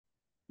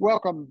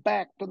Welcome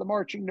back to the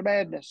Marching to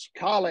Madness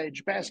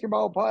College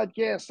Basketball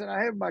Podcast. And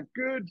I have my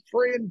good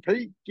friend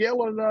Pete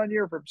Gillen on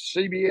here from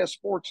CBS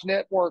Sports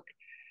Network.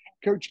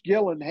 Coach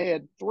Gillen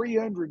had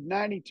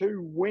 392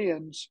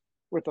 wins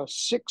with a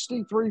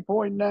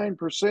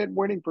 63.9%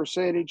 winning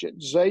percentage at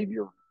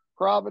Xavier,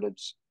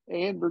 Providence,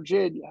 and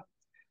Virginia.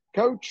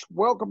 Coach,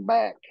 welcome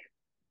back.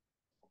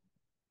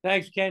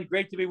 Thanks, Ken.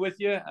 Great to be with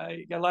you.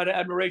 I got a lot of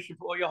admiration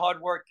for all your hard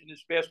work in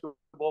this basketball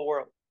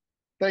world.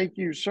 Thank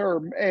you,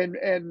 sir,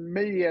 and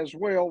me as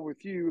well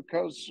with you,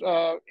 because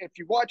if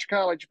you watch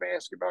college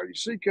basketball, you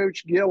see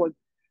Coach Gillen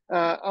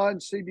on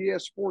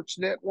CBS Sports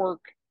Network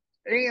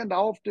and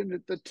often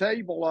at the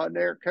table on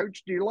there.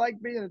 Coach, do you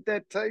like being at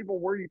that table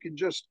where you can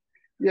just,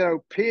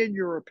 pin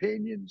your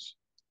opinions?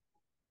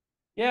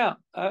 Yeah,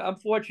 I'm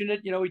fortunate.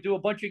 We do a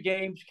bunch of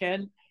games,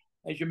 Ken.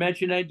 As you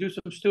mentioned, I do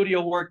some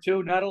studio work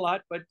too. Not a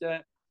lot, but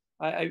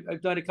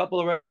I've done a couple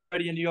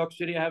already in New York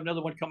City. I have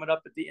another one coming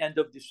up at the end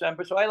of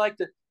December. So I like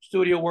the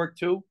studio work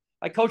too.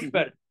 I coach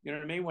better, you know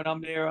what I mean? When I'm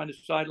there on the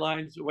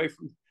sidelines, away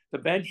from the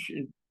bench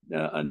and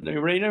on the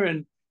arena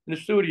and in the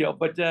studio.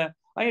 But I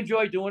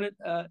enjoy doing it.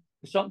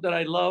 It's something that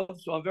I love.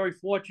 So I'm very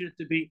fortunate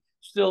to be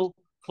still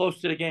close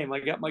to the game. I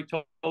got my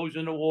toes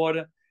in the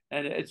water,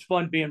 and it's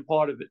fun being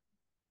part of it.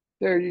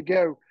 There you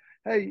go.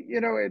 Hey,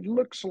 it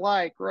looks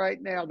like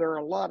right now there are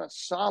a lot of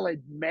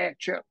solid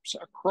matchups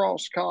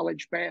across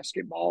college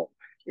basketball,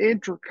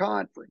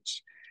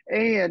 interconference,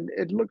 and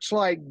it looks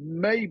like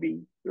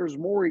maybe there's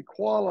more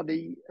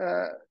equality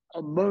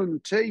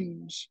among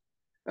teams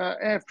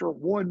after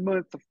 1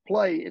 month of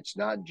play. It's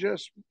not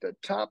just the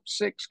top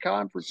six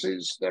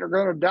conferences that are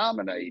going to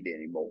dominate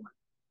anymore.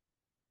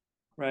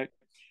 Right.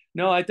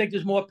 No, I think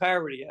there's more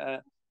parity.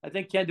 I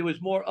think, Ken, there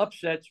was more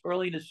upsets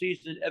early in the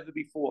season than ever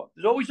before.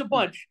 There's always a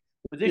bunch.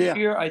 But this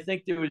year, I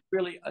think there was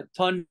really a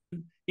ton,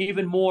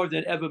 even more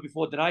than ever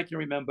before that I can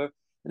remember.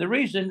 And the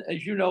reason,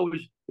 as you know,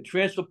 is the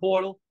transfer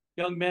portal.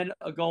 Young men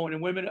are going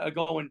and women are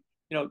going,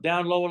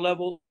 down lower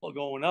level or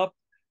going up.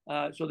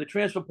 So the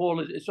transfer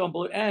portal is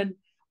unbelievable. And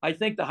I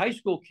think the high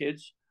school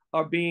kids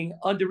are being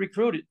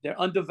under-recruited.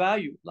 They're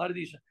undervalued. A lot of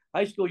these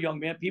high school young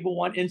men, people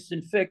want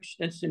instant fix,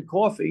 instant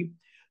coffee.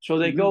 So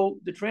they go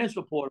the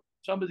transfer portal.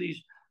 Some of these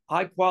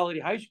high-quality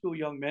high school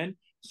young men,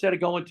 instead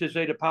of going to,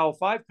 say, the Power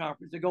 5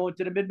 conference, they're going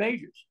to the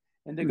mid-majors.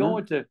 And they're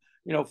going to,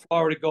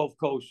 Florida Gulf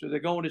Coast, or they're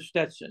going to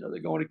Stetson, or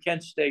they're going to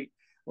Kent State,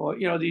 or,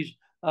 these,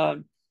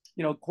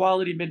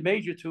 quality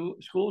mid-major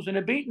schools, and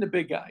they're beating the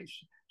big guys.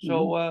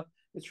 So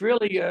it's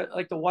really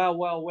like the Wild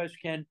Wild West,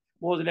 Ken,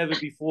 more than ever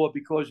before,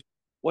 because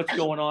what's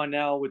going on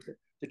now with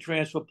the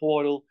transfer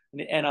portal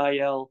and the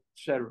NIL, et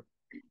cetera.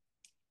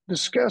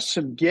 Discuss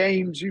some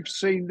games you've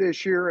seen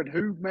this year and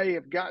who may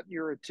have gotten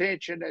your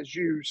attention as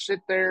you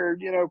sit there,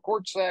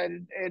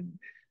 courtside and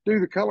do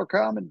the color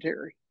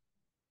commentary.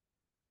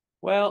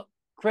 Well,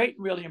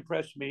 Creighton really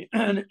impressed me.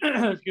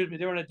 Excuse me,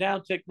 they're on a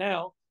downtick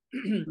now.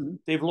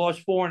 They've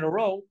lost 4 in a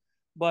row,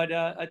 but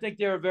I think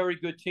they're a very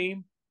good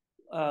team.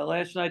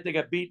 Last night they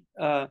got beat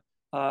by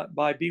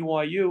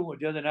BYU, or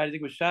the other night I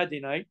think it was Saturday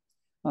night.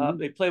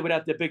 They played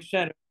without their big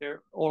center,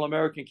 their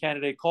All-American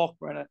candidate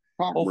Kalkbrenner.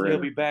 Hopefully he'll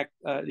be back.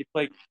 They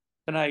play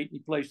tonight. He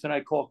plays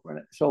tonight,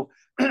 Kalkbrenner. So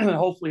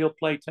hopefully he'll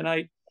play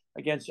tonight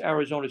against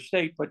Arizona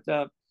State. But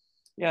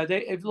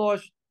they've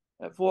lost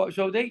 4.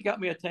 So they got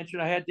me attention.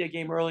 I had their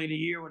game early in the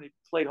year when they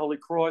played Holy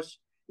Cross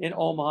in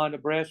Omaha,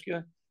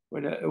 Nebraska,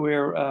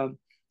 where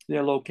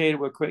they're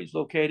located, where Creighton's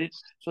located.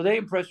 So they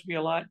impressed me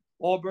a lot.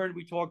 Auburn,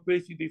 we talked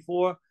briefly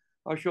before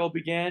our show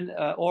began.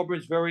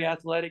 Auburn's very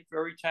athletic,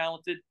 very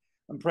talented.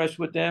 Impressed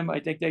with them. I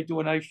think they do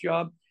a nice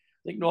job.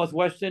 I think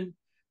Northwestern,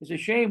 it's a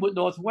shame with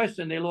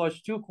Northwestern. They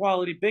lost 2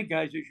 quality big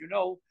guys, as you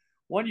know.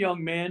 One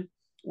young man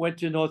went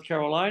to North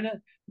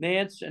Carolina,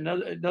 Nance.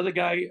 Another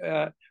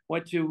guy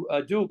went to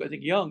Duke, I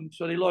think young.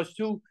 So they lost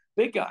 2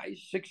 big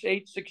guys,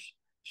 6'8",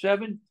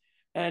 6'7".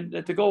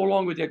 And to go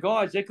along with their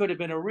guards, they could have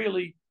been a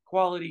really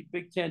quality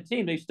Big Ten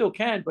team. They still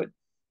can, but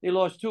they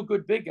lost 2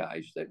 good big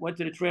guys that went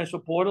to the transfer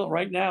portal.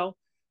 Right now,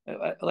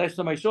 last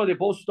time I saw, they're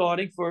both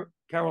starting for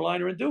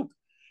Carolina and Duke.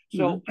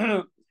 So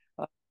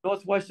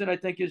Northwestern, I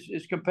think,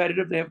 is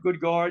competitive. They have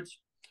good guards.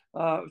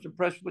 I was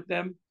impressed with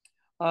them.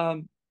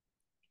 So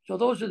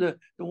those are the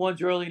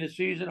ones early in the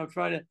season. I'm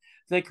trying to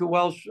think who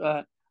else.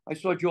 I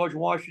saw George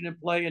Washington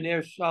play, and they're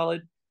a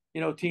solid,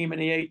 team in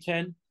the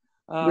A-10.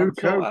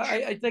 So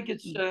I think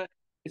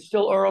it's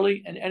still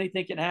early, and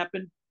anything can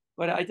happen.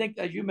 But I think,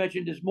 as you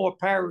mentioned, there's more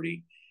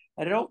parity.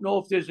 And I don't know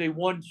if there's a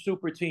one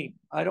super team.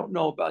 I don't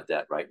know about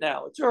that right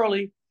now. It's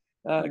early.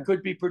 It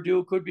could be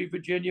Purdue, could be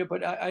Virginia,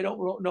 but I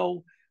don't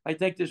know. I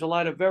think there's a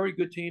lot of very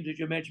good teams, as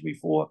you mentioned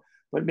before,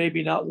 but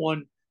maybe not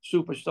one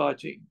superstar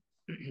team.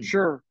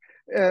 Sure.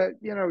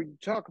 You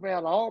talk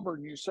about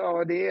Auburn, you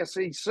saw in the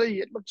SEC,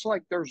 it looks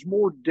like there's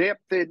more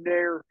depth in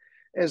there,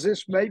 as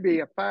this may be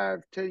a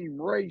 5-team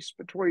race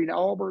between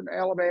Auburn,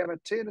 Alabama,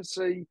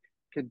 Tennessee,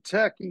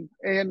 Kentucky,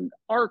 and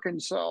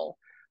Arkansas.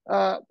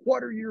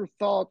 What are your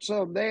thoughts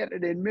on that?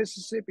 And then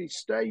Mississippi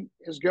State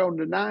has gone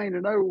to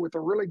 9-0 with a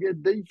really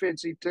good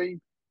defensive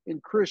team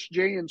in Chris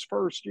Jans'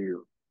 first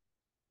year.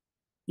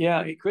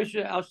 Yeah, Chris is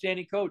an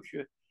outstanding coach.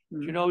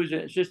 Mm-hmm. You know, he's an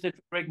assistant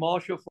for Greg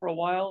Marshall for a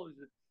while.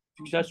 He's a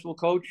successful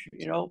coach,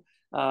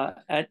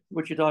 at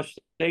Wichita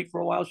State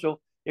for a while. So,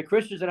 yeah,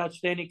 Chris is an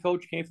outstanding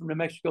coach, came from New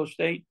Mexico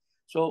State.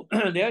 So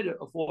they're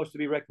a force to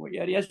be reckoned with.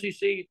 Yeah, the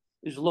SEC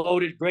is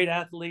loaded, great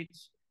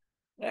athletes,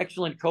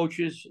 excellent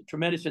coaches,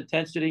 tremendous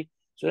intensity.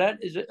 So that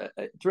is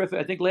terrific.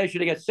 I think last year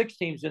they got 6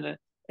 teams in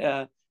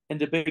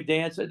the big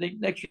dance. I think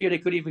next year they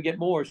could even get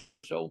more.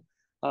 So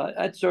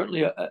that's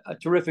certainly a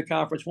terrific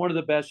conference, one of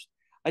the best.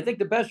 I think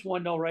the best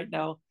one though right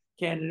now,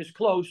 Canada is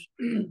close.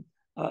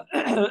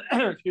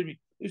 Excuse me,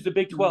 is the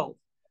Big 12.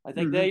 I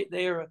think Mm-hmm.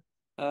 they are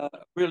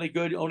really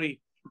good.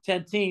 Only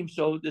 10 teams,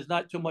 so there's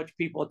not too much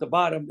people at the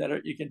bottom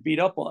that you can beat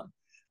up on.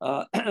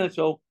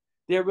 So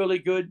they're really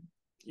good.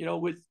 You know,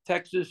 with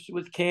Texas,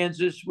 with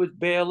Kansas, with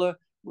Baylor,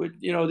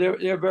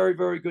 they're a very,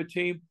 very good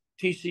team.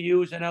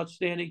 TCU is an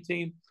outstanding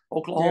team. Yeah,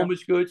 Oklahoma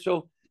is good.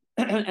 So,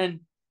 and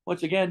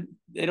once again,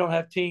 they don't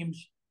have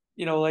teams,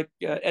 like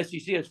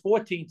SEC has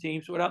 14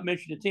 teams. So without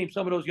mentioning the teams,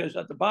 some of those guys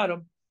at the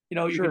bottom, you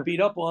can sure.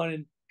 beat up on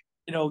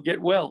and,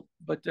 get well.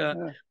 But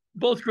Uh,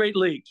 both great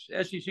leagues.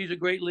 SEC is a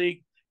great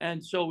league,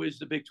 and so is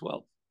the Big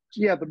 12.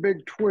 yeah, the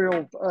Big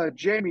 12.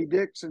 Jamie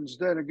Dixon's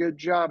done a good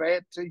job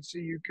at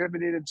TCU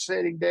coming in and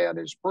setting down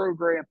his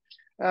program.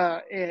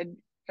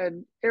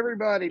 And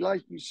everybody,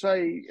 like you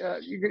say,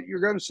 you're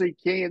going to see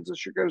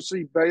Kansas, you're going to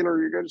see Baylor,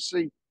 you're going to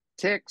see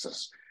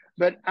Texas.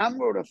 But I'm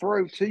going to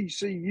throw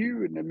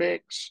TCU in the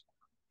mix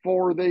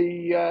for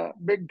the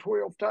Big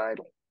 12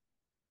 title.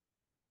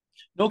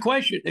 No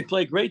question. They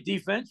play great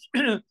defense.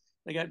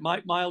 They got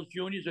Mike Miles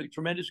Jr. is a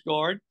tremendous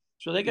guard.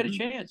 So they got a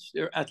Mm-hmm. chance.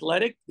 They're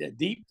athletic, they're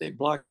deep, they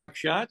block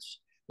shots.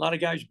 A lot of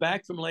guys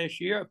back from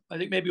last year. I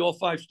think maybe all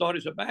 5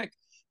 starters are back.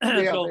 Yeah,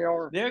 they So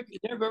are. they're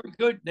very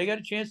good. They got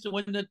a chance to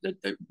win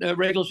the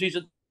regular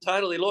season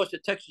title. They lost to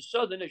Texas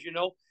Southern, as you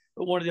know,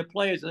 but one of their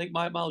players, I think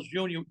Mike Miles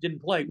Jr.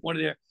 didn't play. One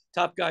of their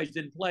top guys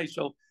didn't play.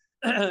 So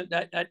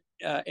that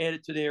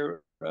added to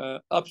their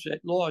upset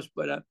loss.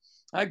 But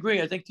I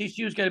agree. I think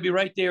TCU is going to be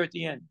right there at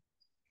the end.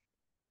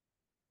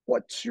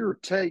 What's your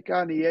take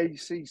on the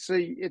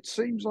ACC? It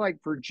seems like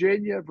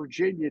Virginia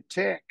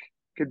Tech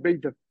could be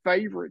the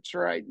favorites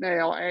right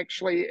now,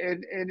 actually,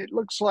 and it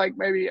looks like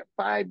maybe a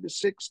 5 to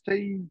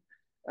 16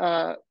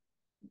 uh,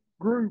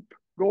 group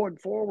going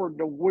forward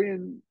to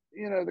win,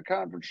 the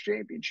conference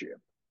championship.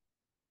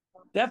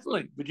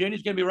 Definitely.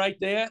 Virginia's going to be right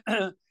there.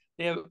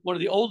 They have one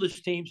of the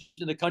oldest teams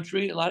in the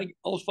country. A lot of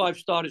those 5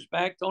 starters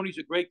back. Tony's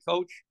a great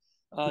coach.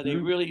 They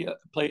Mm-hmm. really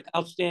played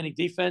outstanding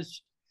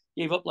defense.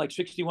 Gave up like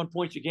 61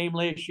 points a game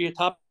last year,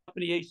 top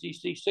in the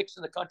ACC, 6th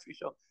in the country.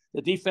 So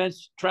the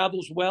defense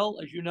travels well,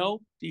 as you know.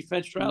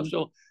 Defense Mm-hmm. travels.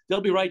 So they'll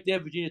be right there.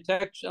 Virginia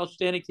Tech's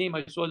outstanding team.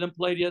 I saw them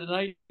play the other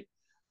night,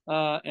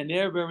 and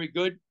they're very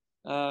good.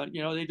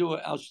 They do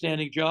an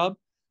outstanding job.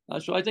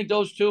 So I think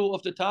those 2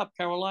 off the top.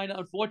 Carolina,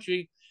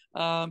 unfortunately,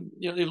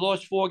 they've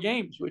lost 4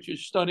 games, which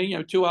is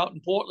stunning. 2 out in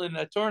Portland in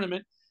that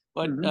tournament,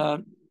 but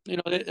Mm-hmm.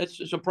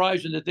 it's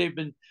surprising that they've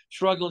been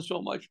struggling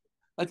so much.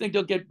 I think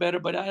they'll get better,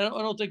 but I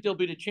don't think they'll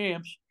be the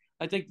champs.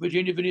 I think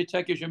Virginia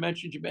Tech, as you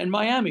mentioned, and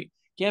Miami.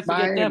 Can't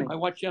forget them. Miami. I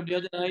watched them the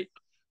other night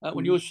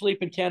when you Mm-hmm. were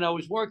sleeping, Ken. I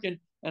was working,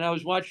 and I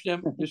was watching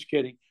them. Just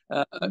kidding.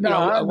 No,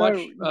 I I know.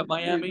 watched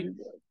Miami.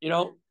 You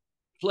know,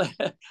 play.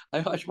 I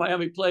watched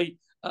Miami play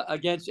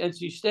against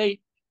NC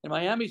State, and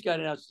Miami's got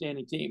an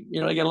outstanding team. They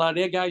got a lot of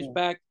their guys Yeah.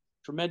 back,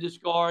 tremendous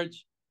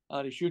guards.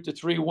 They shoot the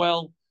 3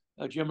 well.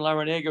 Jim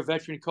Larinaga,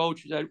 veteran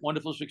coach, has had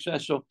wonderful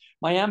success. So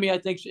Miami, I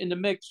think, is in the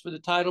mix for the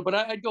title, but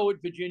I'd go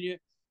with Virginia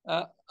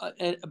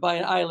by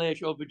an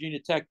eyelash over Virginia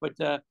Tech. But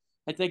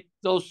I think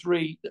those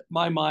 3,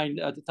 my mind,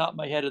 at the top of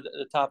my head, are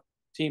the top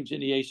teams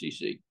in the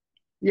ACC.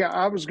 Yeah,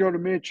 I was going to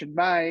mention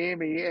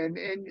Miami, and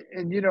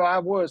I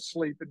was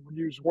sleeping when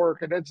you was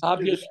working. That's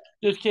I'm just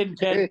kidding,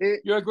 Ken.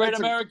 You're a great that's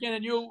a American,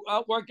 and you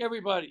outwork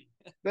everybody.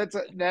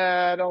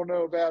 nah. I don't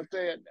know about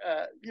that.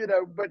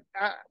 But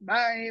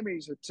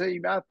Miami's a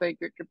team I think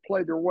that could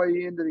play their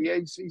way into the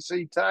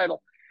ACC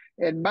title.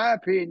 And my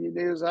opinion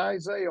is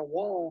Isaiah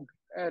Wong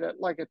at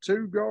like a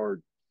 2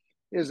 guard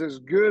is as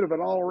good of an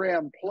all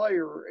around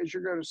player as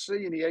you're going to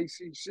see in the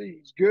ACC.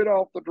 He's good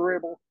off the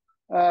dribble.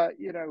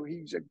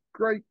 He's a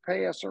great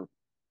passer,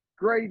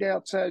 great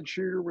outside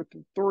shooter with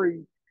the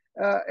 3.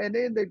 And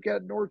then they've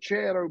got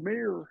Norchad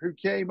Omier, who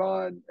came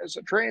on as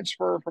a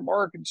transfer from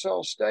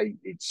Arkansas State.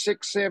 He's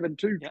 6'7", Yeah,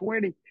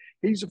 220.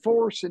 He's a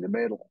force in the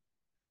middle.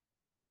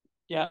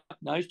 yeah,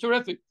 no, he's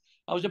terrific.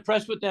 I was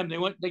impressed with them.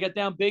 They got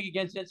down big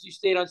against NC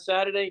State on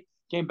Saturday,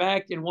 came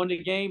back and won the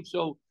game.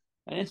 So,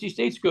 and NC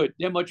State's good.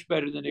 They're much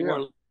better than they Yeah.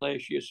 were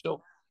last year.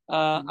 So,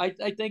 I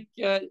think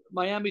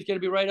Miami's going to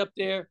be right up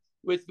there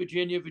with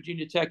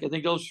Virginia Tech. I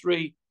think those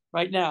 3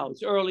 right now.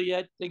 It's early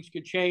yet. Things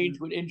could change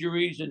with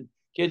injuries and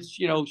kids,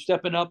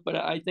 stepping up. But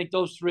I think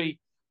those 3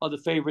 are the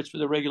favorites for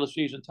the regular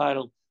season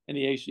title in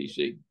the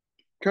ACC.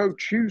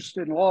 Coach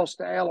Houston lost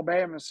to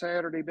Alabama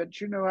Saturday, but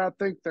I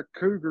think the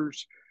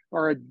Cougars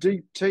are a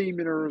deep team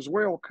and are as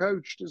well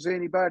coached as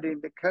anybody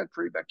in the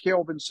country by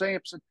Kelvin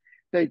Sampson.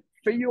 They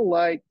feel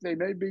like they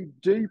may be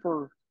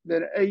deeper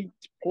than 8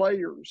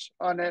 players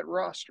on that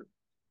roster.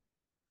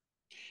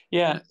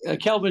 Yeah,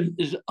 Kelvin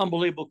is an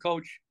unbelievable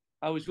coach.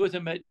 I was with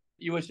him at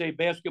USA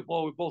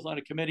Basketball. We're both on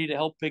a committee to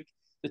help pick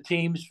the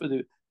teams for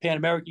the Pan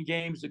American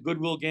Games, the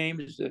Goodwill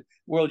Games, the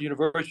World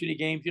University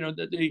Games.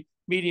 The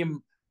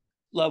medium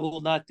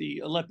level, not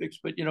the Olympics,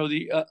 but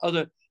the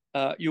other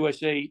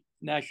USA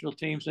national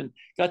teams, and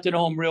got to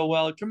know him real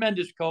well. A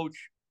tremendous coach.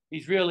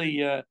 He's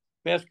really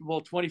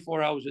basketball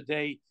 24 hours a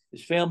day.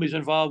 His family's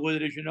involved with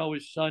it, as you know.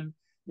 His son,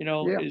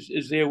 Yeah.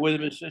 is there with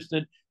him,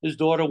 assistant. His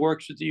daughter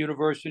works at the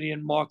university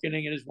in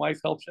marketing, and his wife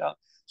helps out.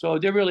 So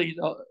they're really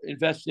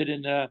invested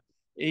in.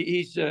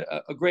 He's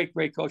a great,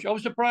 great coach. I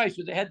was surprised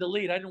because they had the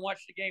lead. I didn't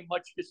watch the game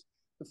much, just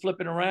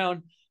flipping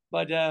around,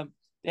 but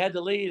they had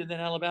the lead, and then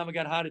Alabama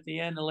got hot at the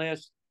end, the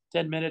last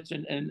 10 minutes,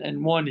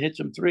 and one hit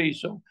some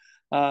threes. So,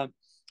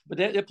 but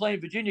they're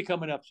playing Virginia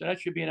coming up, so that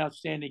should be an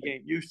outstanding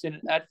game. Houston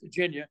at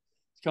Virginia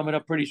is coming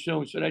up pretty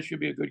soon, so that should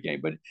be a good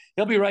game. But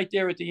he'll be right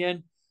there at the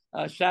end.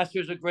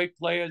 Sasser's a great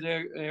player,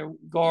 their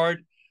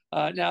guard.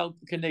 Now,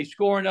 can they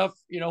score enough?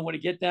 When they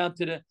get down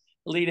to the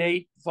Elite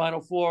Eight,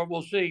 Final Four,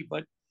 we'll see.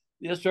 But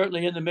they're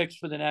certainly in the mix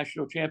for the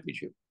national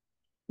championship.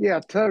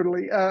 Yeah,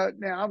 totally.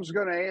 Now, I was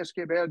going to ask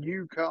you about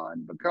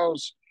UConn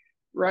because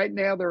right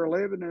now they're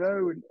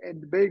 11-0,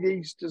 and the Big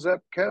East is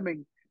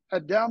upcoming.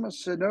 Adama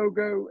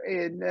Sanogo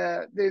and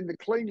then the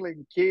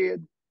Klingling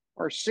kid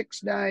are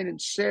 6'9" and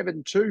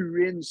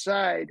 7'2"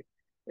 inside.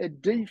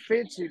 And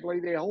defensively,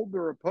 they hold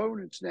their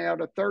opponents now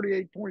to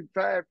 38.5%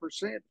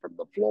 from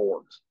the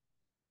floor.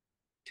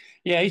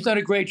 Yeah, he's done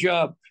a great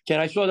job, Ken.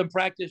 I saw them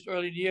practice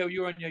early in the year.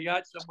 You were on your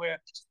yacht somewhere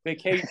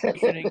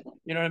vacationing.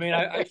 You know what I mean?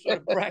 I saw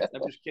them practice.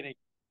 I'm just kidding.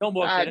 No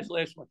more, Ken. That's the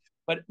last one.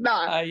 But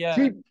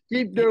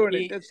keep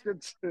doing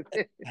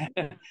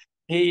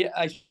it.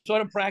 I saw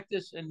them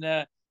practice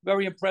and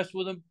very impressed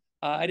with them.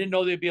 I didn't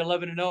know they'd be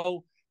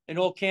 11-0 in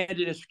all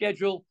candidate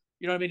schedule.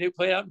 You know what I mean? They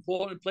played out in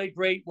Portland, played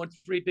great, won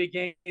 3 big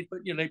games,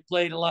 but they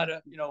played a lot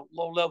of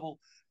low-level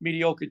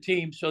mediocre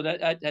teams, so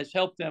that has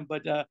helped them.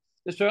 But they're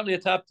certainly a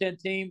top 10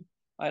 team.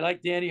 I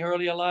like Danny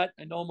Hurley a lot.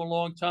 I know him a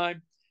long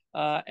time,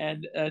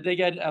 and they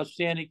got an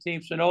outstanding team.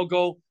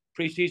 Sanogo,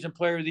 preseason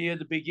player of the year,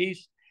 the Big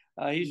East.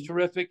 He's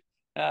terrific.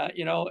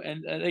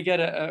 And they got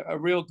a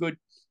real good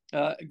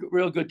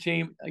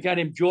team. A guy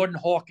named Jordan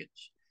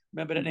Hawkins.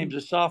 Remember that name's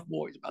a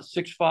sophomore. He's about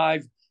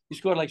 6'5". He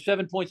scored like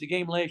 7 points a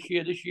game last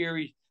year. This year,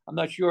 I'm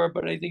not sure,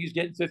 but I think he's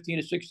getting 15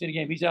 or 16 a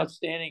game. He's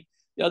outstanding.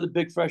 The other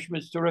big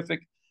freshman's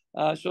terrific.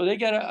 So they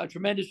got a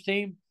tremendous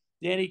team.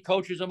 Danny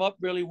coaches them up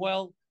really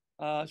well.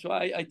 So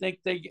I think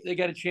they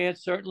got a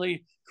chance.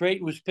 Certainly,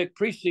 Creighton was picked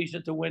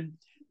preseason to win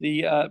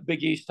the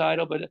Big East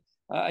title, but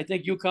I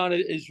think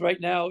UConn is right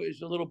now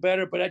is a little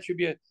better. But that should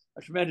be a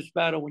tremendous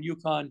battle when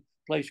UConn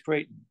plays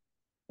Creighton.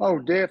 Oh,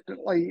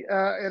 definitely.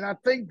 And I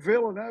think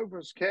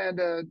Villanova's kind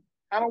of,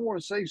 I don't want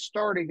to say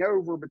starting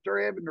over, but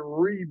they're having to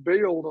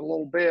rebuild a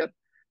little bit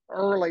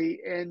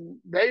early, and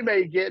they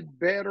may get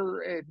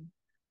better and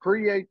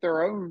create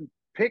their own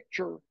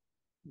picture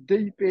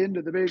deep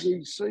into the Big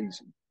East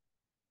season.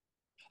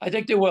 I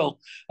think they will.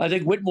 I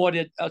think Whitmore,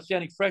 the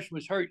outstanding freshman,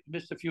 was hurt,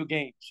 missed a few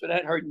games, so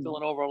that hurt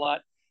Villanova a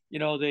lot.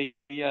 They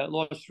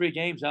lost 3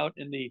 games out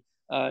in the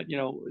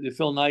the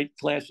Phil Knight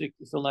Classic,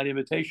 the Phil Knight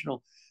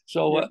Invitational.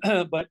 So,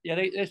 but yeah,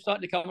 they're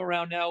starting to come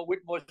around now.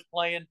 Whitmore's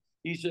playing;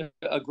 he's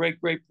a great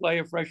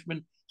player,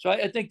 freshman. So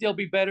I think they'll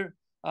be better.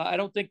 I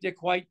don't think they're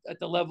quite at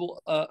the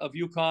level of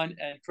UConn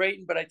and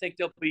Creighton, but I think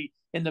they'll be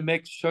in the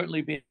mix.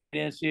 Certainly, be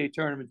an NCAA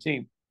tournament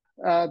team.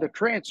 The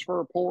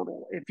transfer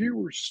portal. If you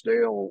were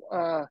still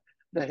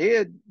the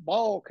head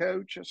ball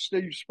coach, as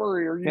Steve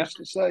Spurrier used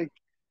to say,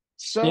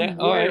 somewhere. Yeah,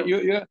 all right.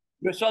 You're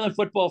a Southern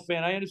football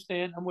fan. I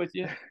understand. I'm with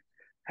you.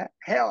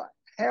 How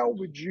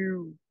would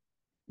you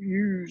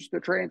use the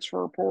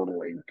transfer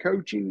portal in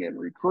coaching and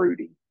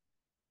recruiting?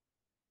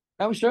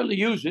 I would certainly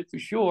use it for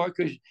sure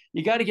because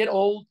you got to get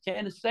old,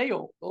 can stay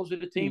old. Those are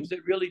the teams that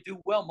really do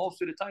well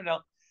most of the time.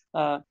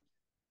 Now,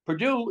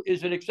 Purdue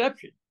is an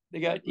exception. They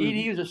got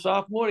Edie, who's a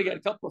sophomore. They got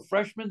a couple of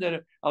freshmen that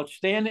are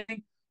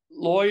outstanding.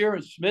 Lawyer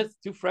and Smith,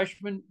 2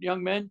 freshmen,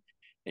 young men.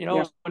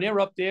 When they're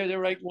up there, they're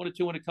ranked 1 or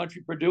 2 in the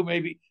country. Purdue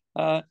maybe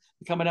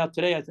coming out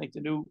today. I think the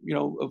new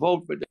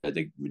vote, but I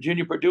think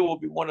Virginia Purdue will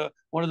be one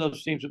of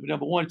those teams will be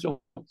number 1. So,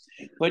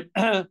 but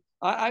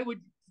I would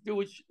do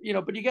it.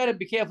 But you got to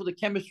be careful of the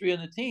chemistry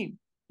on the team.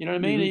 You know what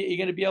I mean? You're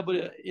going to be able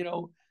to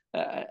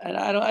and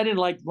I didn't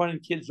like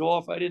running kids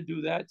off. I didn't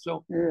do that.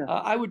 So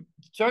I would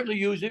certainly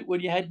use it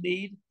when you had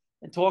need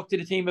and talk to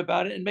the team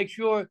about it and make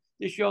sure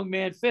this young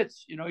man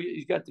fits.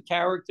 He's got the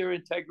character,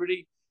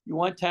 integrity. You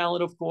want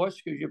talent, of course,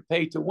 because you're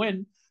paid to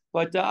win.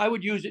 But I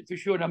would use it for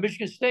sure. Now,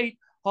 Michigan State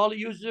hardly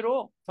uses it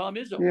all. Tom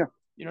Izzo. Yeah.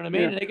 You know what I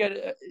mean? Yeah. And they got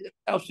an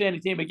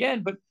outstanding team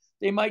again, but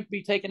they might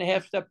be taking a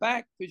half step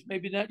back because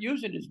maybe not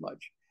using as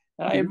much.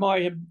 And I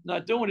admire him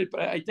not doing it,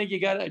 but I think you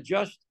got to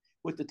adjust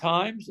with the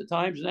times. The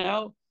times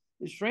now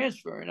is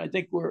transfer, and I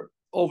think we're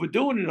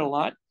overdoing it a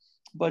lot.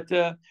 But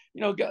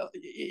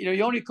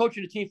you're only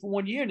coaching a team for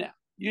 1 year now.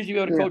 Usually, you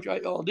got to coach.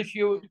 Oh, this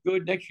year was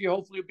good. Next year,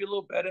 hopefully, it'll be a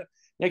little better.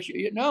 Next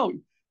year, no.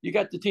 you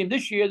got the team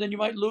this year, then you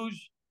might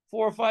lose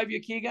 4 or 5 of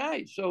your key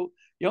guys. So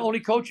you're only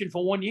coaching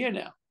for 1 year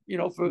now,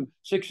 for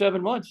 6,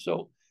 7 months.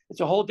 So it's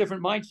a whole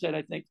different mindset,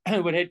 I think,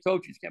 with head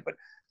coaches can. But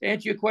to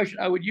answer your question,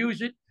 I would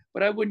use it,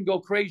 but I wouldn't go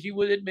crazy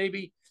with it.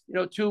 Maybe,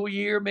 2 a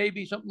year,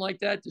 maybe something like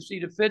that to see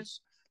the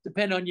fits.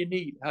 Depend on your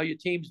need, how your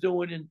team's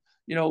doing, and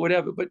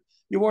whatever. But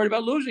you're worried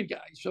about losing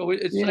guys, so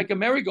it's like a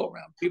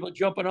merry-go-round. People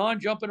jumping on,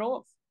 jumping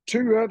off.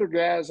 Two other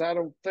guys I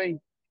don't think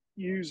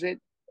use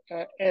it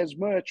as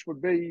much would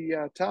be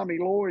Tommy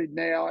Lloyd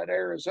now at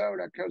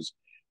Arizona, because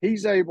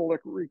he's able to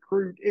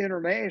recruit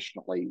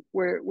internationally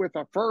with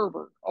a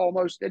fervor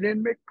almost. And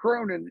then Mick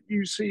Cronin at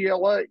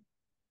UCLA.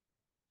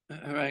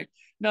 All right.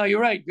 No,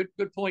 you're right.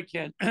 Good point,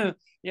 Ken.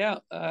 Yeah,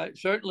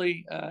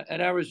 certainly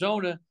at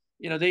Arizona,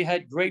 they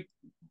had great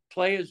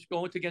players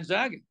going to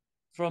Gonzaga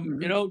from,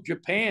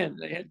 Japan.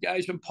 They had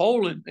guys from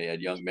Poland. They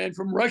had young men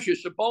from Russia,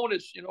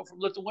 Sabonis, from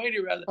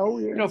Lithuania, rather,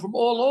 from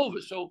all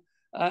over. So,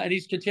 and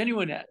he's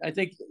continuing that. I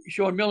think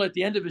Sean Miller, at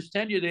the end of his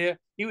tenure there,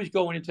 he was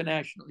going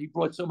international. He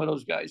brought some of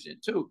those guys in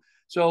too.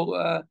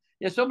 So,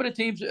 some of the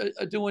teams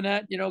are doing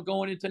that,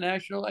 going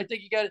international. I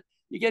think you got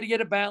to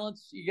get a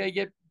balance. You got to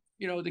get,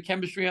 the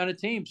chemistry on a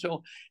team.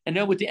 So, and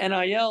then with the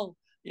NIL,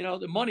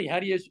 the money, how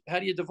do you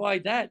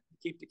divide that to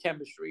keep the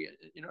chemistry,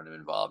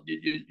 involved?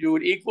 You do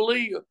it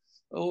equally,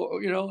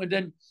 or and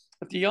then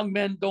if the young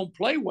men don't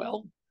play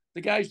well,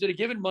 the guys that are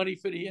giving money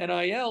for the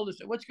NIL, they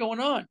say, what's going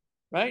on,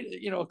 right?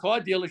 A car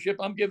dealership,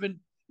 I'm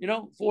giving,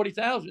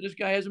 40,000. This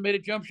guy hasn't made a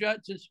jump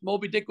shot since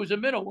Moby Dick was a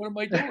minnow. What am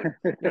I doing?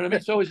 You know what I mean?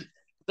 So it's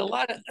a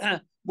lot of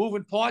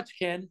moving parts,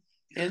 Ken,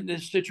 in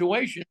this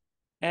situation,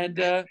 and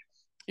some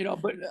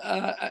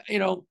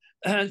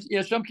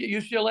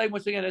UCLA,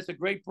 once again, that's a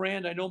great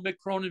brand. I know Mick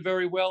Cronin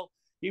very well.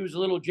 He was a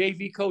little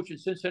JV coach in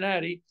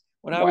Cincinnati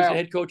when I was the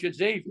head coach at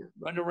Xavier,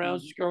 running around,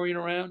 scurrying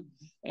around.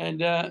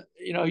 And,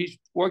 he's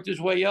worked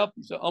his way up.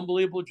 It's an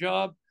unbelievable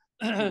job.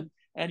 And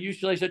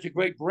UCLA is such a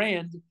great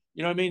brand.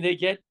 You know what I mean? They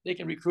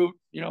can recruit,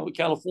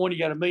 California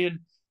got 1 million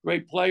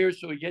great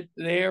players. So we get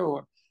there,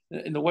 or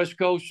in the West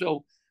Coast.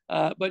 So,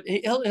 but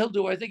he'll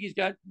do it. I think he's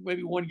got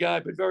maybe one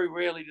guy, but very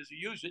rarely does he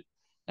use it.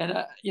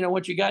 And,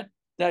 once you got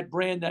that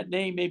brand, that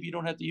name, maybe you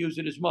don't have to use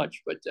it as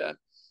much. But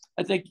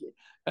I think,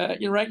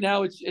 right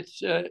now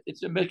it's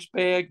a mixed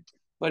bag,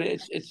 but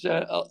it's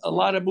a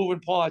lot of moving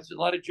parts, a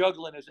lot of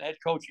juggling as a head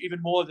coach,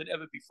 even more than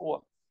ever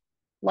before.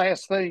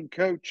 Last thing,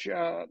 Coach,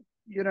 I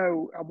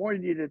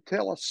wanted you to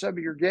tell us some of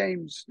your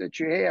games that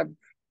you have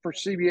for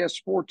CBS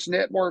Sports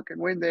Network and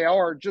when they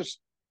are just,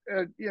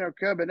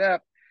 coming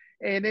up.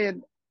 And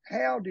then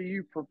how do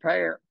you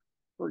prepare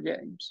for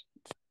games?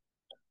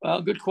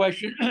 Well, good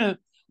question.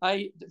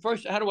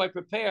 First, how do I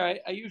prepare?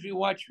 I usually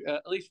watch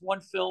at least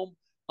one film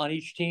on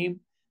each team.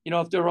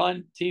 If they're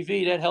on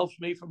TV, that helps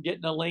me from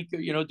getting a link,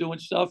 doing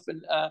stuff.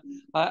 And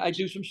I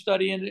do some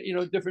studying,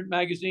 different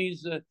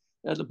magazines,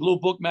 the Blue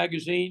Book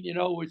magazine,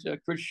 which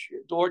Chris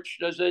Dortch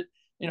does it,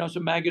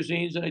 some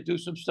magazines, and I do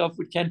some stuff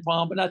with Ken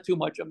Palm, but not too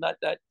much. I'm not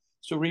that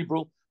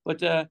cerebral,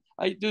 but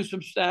I do some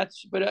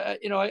stats. But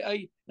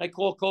I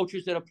call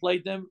coaches that have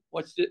played them.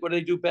 What do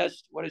they do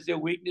best? What is their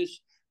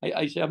weakness?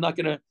 I say I'm not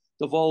going to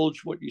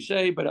divulge what you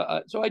say,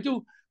 but so I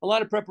do a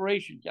lot of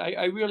preparation.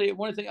 I really,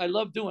 one thing I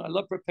love doing, I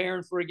love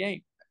preparing for a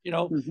game.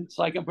 It's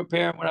like I'm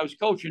preparing when I was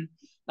coaching,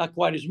 not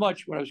quite as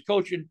much. When I was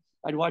coaching,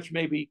 I'd watch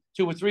maybe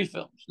 2 or 3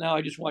 films. Now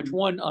I just watch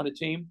one on a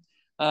team,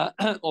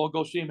 or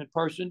go see them in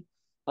person.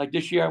 Like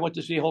this year, I went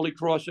to see Holy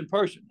Cross in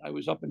person. I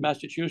was up in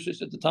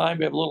Massachusetts at the time.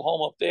 We have a little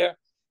home up there.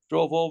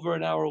 Drove over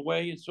an hour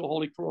away and saw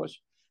Holy Cross.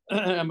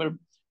 I'm going to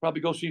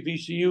probably go see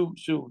VCU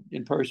soon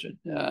in person.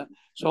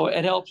 So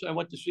it helps. I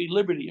went to see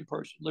Liberty in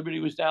person. Liberty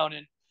was down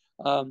in,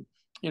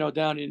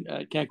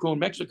 Cancun,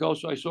 Mexico.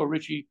 So I saw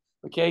Richie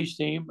McKay's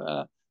team.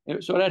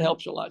 So that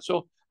helps a lot.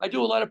 So I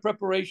do a lot of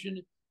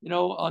preparation,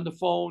 on the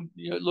phone,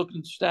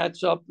 looking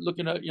stats up,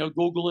 looking at,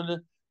 Googling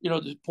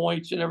the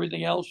points and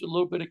everything else, a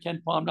little bit of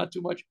Ken Palm, not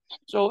too much.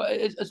 So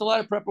it's a lot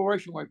of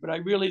preparation work, but I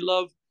really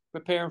love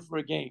preparing for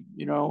a game,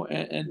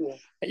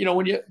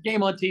 when you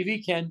game on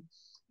TV, Ken,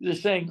 they're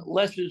saying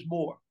less is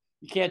more.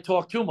 You can't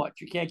talk too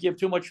much. You can't give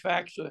too much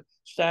facts or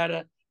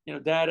data,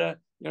 data,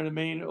 you know what I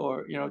mean?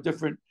 Or,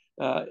 different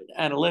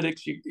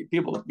analytics.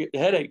 People get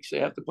headaches. They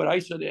have to put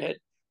ice on their head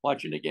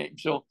watching the game.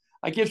 So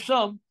I give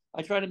some.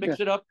 I try to mix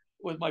it up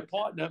with my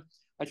partner.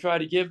 I try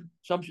to give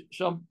some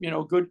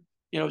good,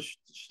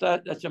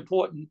 stat that's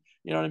important.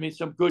 You know what I mean?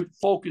 Some good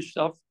focus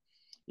stuff.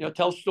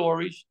 Tell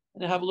stories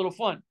and then have a little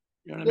fun.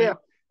 You know what I mean?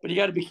 But you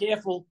got to be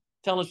careful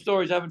telling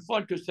stories, having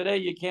fun, because today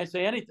you can't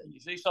say anything. You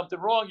say something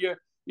wrong, you're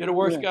the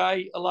worst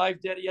guy alive,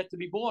 dead, yet to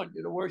be born.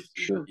 You're the worst.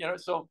 Sure.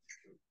 So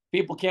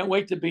people can't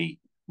wait to be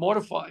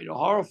mortified or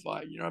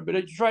horrified. But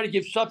you try to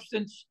give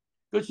substance,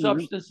 good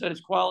substance that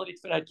is quality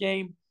for that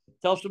game.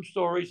 Tell some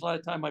stories. A lot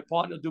of time, my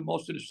partner will do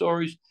most of the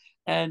stories,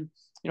 and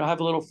have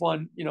a little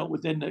fun.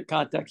 Within the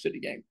context of the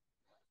game.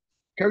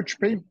 Coach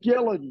Pete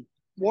Gillen,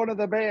 one of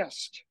the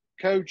best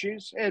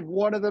coaches and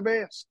one of the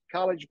best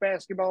college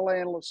basketball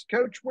analysts.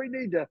 Coach, we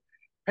need to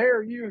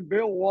pair you and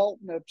Bill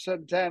Walton up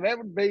sometime. That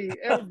would be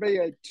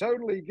a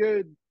totally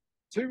good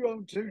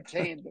 2-on-2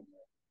 tandem.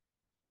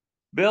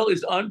 Bill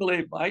is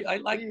unbelievable. I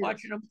like He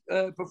watching is.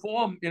 him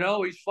perform. You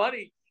know, he's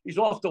funny. He's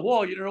off the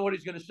wall. You don't know what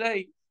he's going to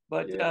say,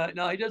 but Yeah.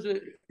 no, he does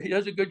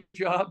a good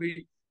job.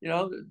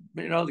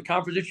 The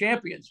Conference of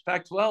Champions,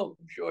 Pac-12.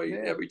 I'm sure Yeah.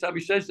 every time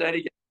he says that,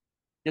 he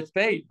gets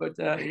paid. But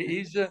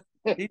he's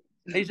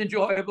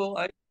enjoyable.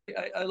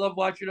 I love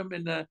watching him,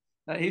 and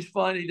he's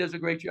fun. He does a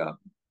great job.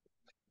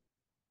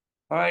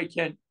 All right,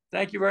 Ken.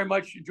 Thank you very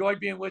much. Enjoyed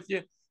being with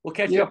you. We'll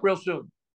catch you Yeah. up real soon.